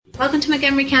Welcome to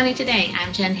Montgomery County Today.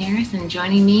 I'm Jen Harris, and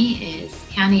joining me is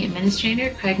County Administrator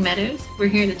Craig Meadows. We're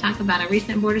here to talk about a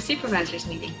recent Board of Supervisors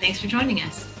meeting. Thanks for joining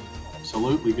us.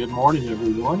 Absolutely. Good morning,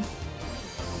 everyone.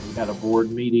 We had a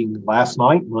board meeting last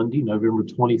night, Monday, November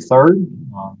 23rd.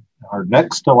 Our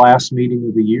next to last meeting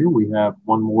of the year. We have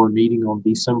one more meeting on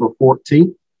December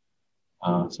 14th.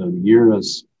 So the year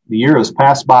has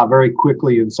passed by very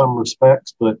quickly in some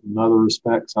respects, but in other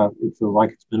respects, it feels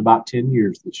like it's been about 10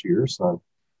 years this year. So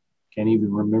can't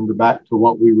even remember back to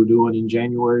what we were doing in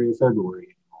January or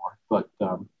February anymore.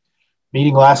 But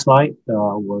meeting last night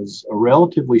was a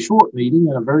relatively short meeting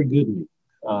and a very good meeting.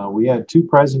 We had two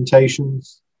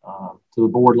presentations to the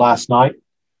board last night.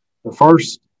 The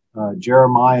first,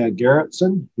 Jeremiah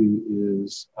Garrettson, who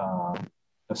is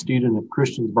a student at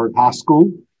Christiansburg High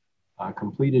School,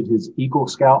 completed his Eagle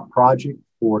Scout project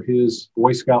for his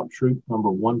Boy Scout troop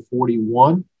number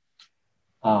 141.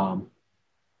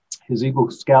 His Eagle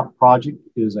Scout project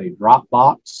is a drop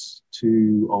box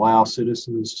to allow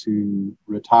citizens to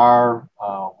retire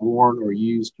worn or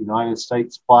used United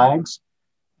States flags.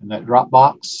 And that drop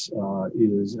box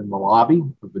is in the lobby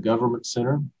of the Government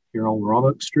Center here on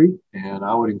Roanoke Street. And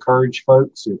I would encourage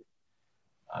folks, if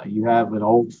you have an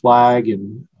old flag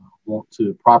and want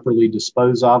to properly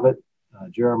dispose of it,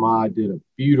 Jeremiah did a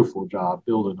beautiful job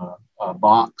building a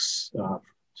box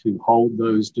to hold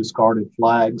those discarded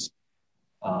flags.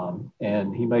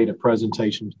 And he made a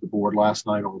presentation to the board last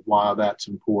night on why that's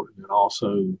important, and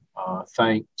also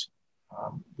thanked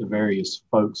the various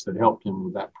folks that helped him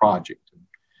with that project.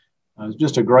 It was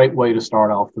just a great way to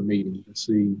start off the meeting, to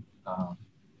see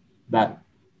that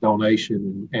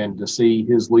donation and to see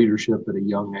his leadership at a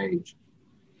young age.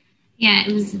 Yeah,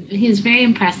 he was very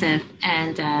impressive,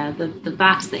 and the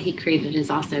box that he created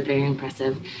is also very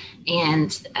impressive.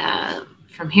 And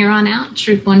from here on out,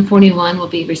 Troop 141 will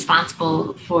be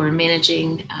responsible for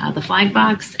managing the flag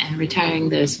box and retiring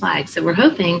those flags. So we're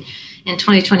hoping in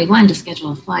 2021 to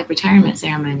schedule a flag retirement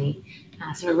ceremony.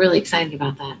 So we're really excited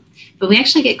about that. But we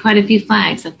actually get quite a few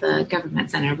flags at the Government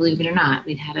Center, believe it or not.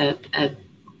 We'd had a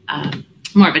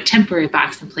more of a temporary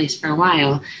box in place for a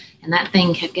while, and that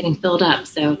thing kept getting filled up.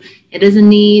 So it is a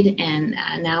need, and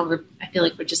now I feel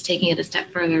like we're just taking it a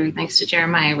step further. Thanks to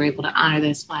Jeremiah, we're able to honor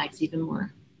those flags even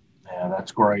more. Yeah,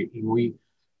 that's great. And we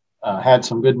had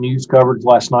some good news coverage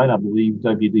last night. I believe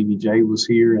WDVJ was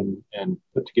here and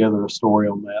put together a story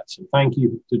on that. So thank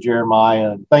you to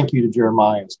Jeremiah, and thank you to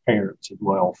Jeremiah's parents as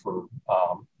well for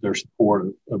their support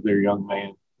of their young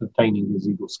man obtaining his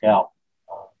Eagle Scout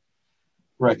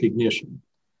recognition.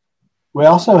 We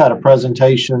also had a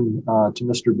presentation to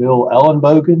Mr. Bill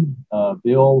Ellenbogen.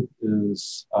 Bill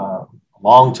is a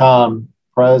longtime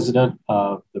president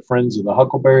of the Friends of the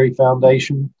Huckleberry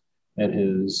Foundation that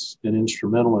has been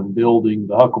instrumental in building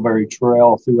the Huckleberry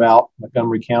Trail throughout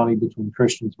Montgomery County between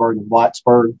Christiansburg and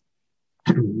Blacksburg.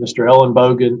 Mr.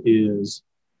 Ellenbogen is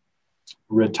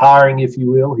retiring, if you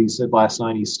will. He said last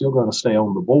night he's still going to stay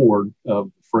on the board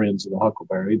of the Friends of the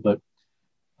Huckleberry, but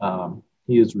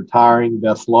he is retiring.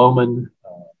 Beth Lohman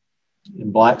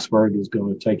in Blacksburg is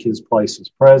going to take his place as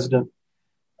president.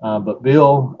 But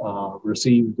Bill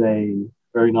received a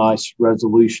very nice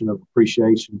resolution of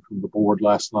appreciation from the board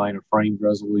last night, a framed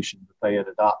resolution that they had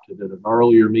adopted at an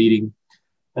earlier meeting.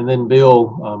 And then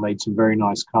Bill made some very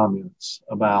nice comments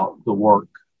about the work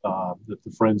that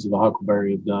the Friends of the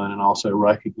Huckleberry have done, and also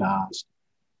recognized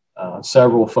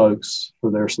several folks for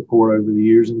their support over the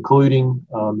years, including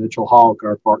Mitchell Hogg,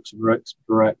 our Parks and Recs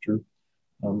director.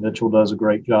 Mitchell does a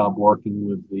great job working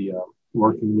with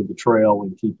the trail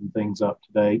and keeping things up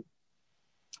to date.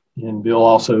 And Bill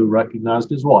also recognized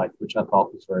his wife, which I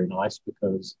thought was very nice,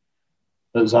 because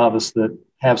those of us that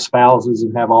have spouses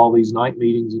and have all these night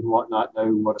meetings and whatnot know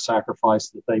what a sacrifice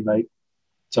that they make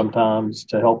sometimes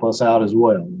to help us out as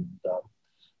well. And,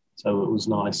 so it was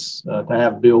nice to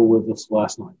have Bill with us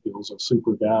last night. Bill's a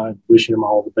super guy. Wish him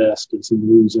all the best as he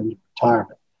moves into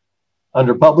retirement.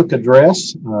 Under public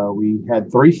address, we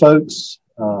had three folks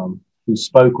who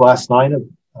spoke last night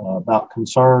about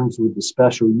concerns with the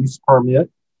special use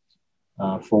permit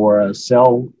for a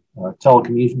cell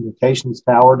telecommunications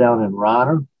tower down in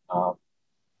Reiner.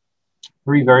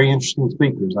 Three very interesting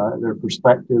speakers. Their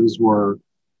perspectives were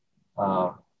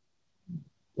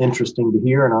interesting to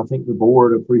hear, and I think the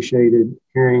board appreciated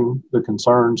hearing the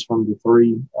concerns from the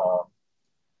three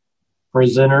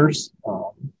presenters.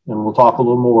 And we'll talk a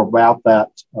little more about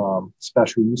that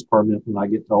special use permit when I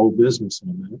get to old business in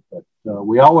a minute. But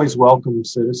we always welcome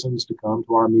citizens to come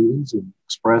to our meetings and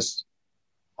express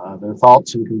their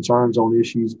thoughts and concerns on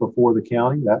issues before the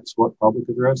county. That's what public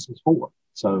address is for.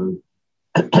 So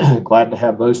glad to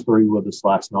have those three with us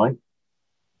last night.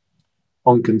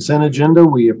 On consent agenda,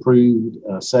 we approved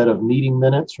a set of meeting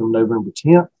minutes from November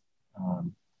 10th,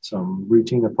 some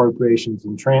routine appropriations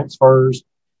and transfers,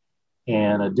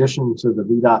 and addition to the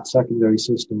VDOT secondary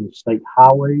system of state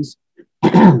highways.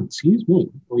 Excuse me.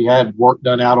 We had work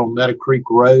done out on Meadow Creek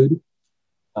Road.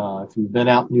 If you've been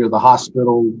out near the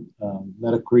hospital,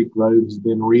 Meadow Creek Road has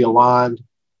been realigned,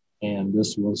 and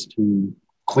this was to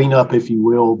clean up, if you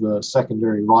will, the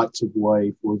secondary rights of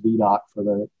way for VDOT for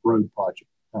the road project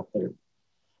out there.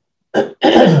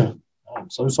 I'm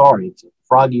so sorry. It's a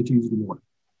froggy Tuesday morning.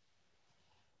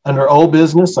 Under old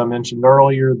business, I mentioned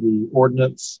earlier the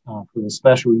ordinance for the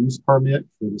special use permit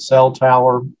for the cell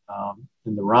tower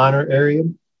in the Reiner area.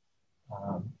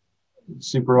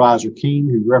 Supervisor King,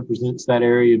 who represents that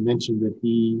area, mentioned that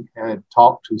he had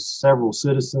talked to several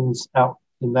citizens out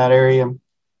in that area.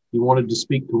 He wanted to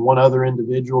speak to one other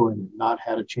individual and had not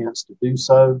had a chance to do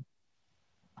so.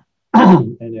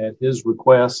 And at his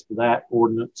request, that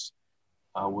ordinance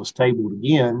was tabled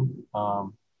again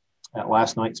at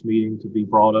last night's meeting to be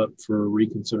brought up for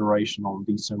reconsideration on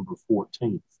December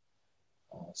 14th.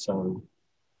 So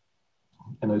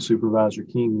I know Supervisor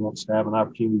King wants to have an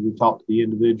opportunity to talk to the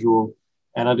individual,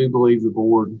 and I do believe the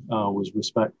board was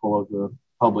respectful of the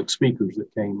public speakers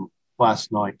that came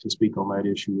last night to speak on that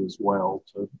issue as well,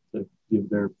 to give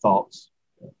their thoughts.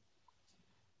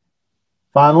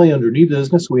 Finally, under new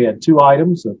business, we had two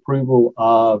items: approval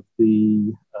of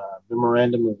the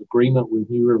memorandum of agreement with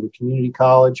New River Community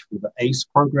College for the ACE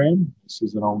program. This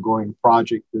is an ongoing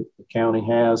project that the county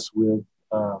has with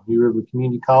New River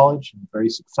Community College, a very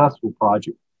successful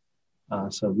project.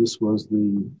 So this was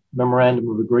the memorandum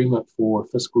of agreement for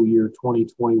fiscal year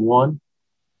 2021.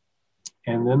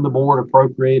 And then the board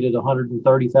appropriated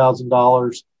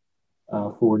 $130,000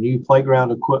 for new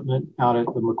playground equipment out at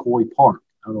the McCoy Park,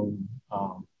 out on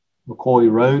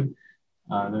McCoy Road.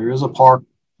 There is a park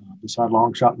beside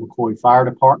Longshot McCoy Fire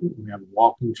Department. We have a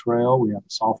walking trail. We have a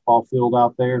softball field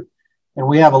out there. And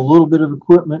we have a little bit of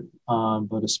equipment,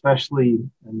 but especially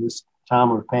in this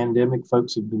time of pandemic,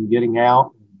 folks have been getting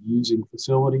out and using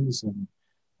facilities. And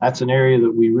that's an area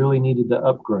that we really needed to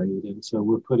upgrade. And so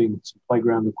we're putting some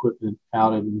playground equipment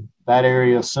out in that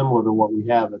area, similar to what we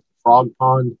have at the Frog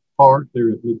Pond Park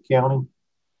there at Mid-County.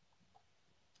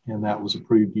 And that was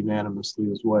approved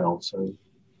unanimously as well. So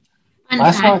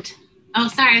last night. Oh,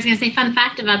 sorry. I was going to say fun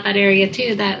fact about that area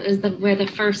too. That is where the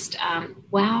first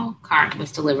WOW cart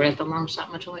was delivered at the Longshot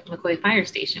McCoy Fire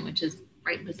Station, which is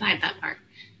right beside that park.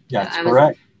 That's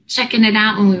correct. Checking it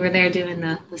out when we were there doing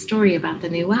the story about the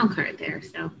new WOW cart there.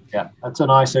 So yeah, that's a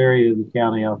nice area of the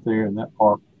county out there, and that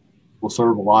park will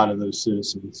serve a lot of those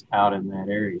citizens out in that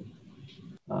area.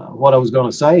 What I was going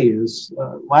to say is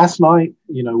last night,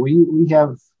 we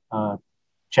have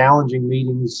challenging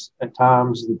meetings at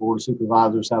times. The Board of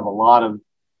Supervisors have a lot of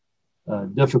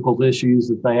difficult issues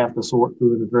that they have to sort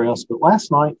through and address. But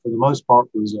last night, for the most part,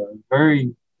 was a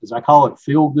very, as I call it,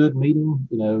 feel-good meeting.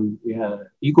 We had an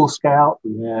Eagle Scout.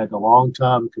 We had a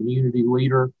longtime community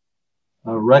leader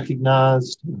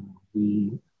recognized.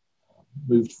 We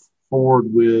moved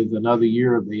forward with another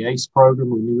year of the ACE program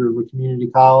with New River Community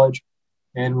College,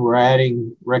 and we're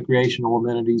adding recreational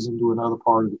amenities into another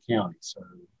part of the county. So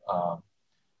it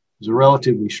was a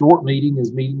relatively short meeting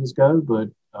as meetings go, but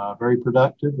very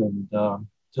productive, and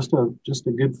just a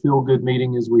good feel-good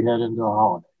meeting as we head into the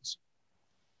holidays.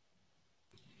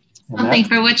 Something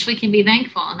for which we can be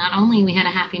thankful. Not only we had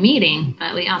a happy meeting,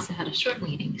 but we also had a short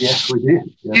meeting. Yes, we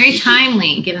did. Very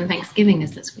timely, given Thanksgiving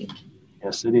is this week.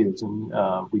 Yes, it is. And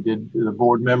we did, the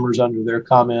board members under their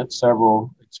comments,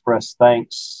 several expressed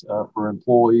thanks for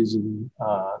employees and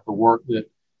the work that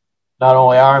not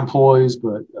only our employees,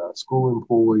 but school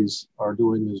employees are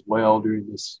doing as well during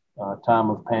this time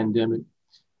of pandemic.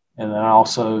 And then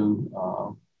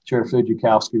also, Chair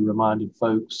Fujikowski reminded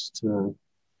folks to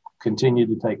continue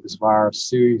to take this virus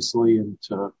seriously and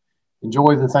to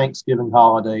enjoy the Thanksgiving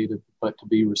holiday, but to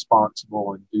be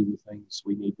responsible and do the things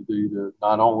we need to do to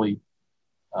not only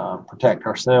protect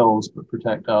ourselves, but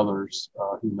protect others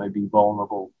who may be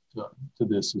vulnerable to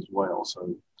this as well.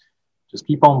 So just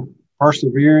keep on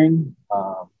persevering,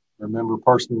 remember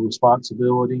personal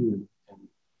responsibility, and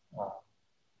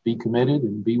be committed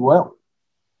and be well.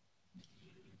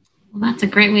 Well, that's a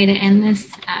great way to end this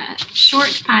short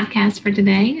podcast for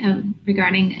today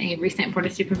regarding a recent Board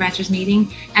of Supervisors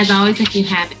meeting. As always, if you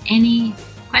have any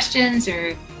questions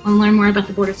or want to learn more about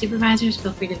the Board of Supervisors,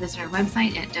 feel free to visit our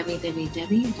website at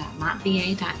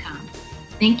www.montva.com.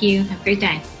 Thank you. Have a great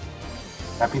day.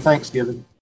 Happy Thanksgiving.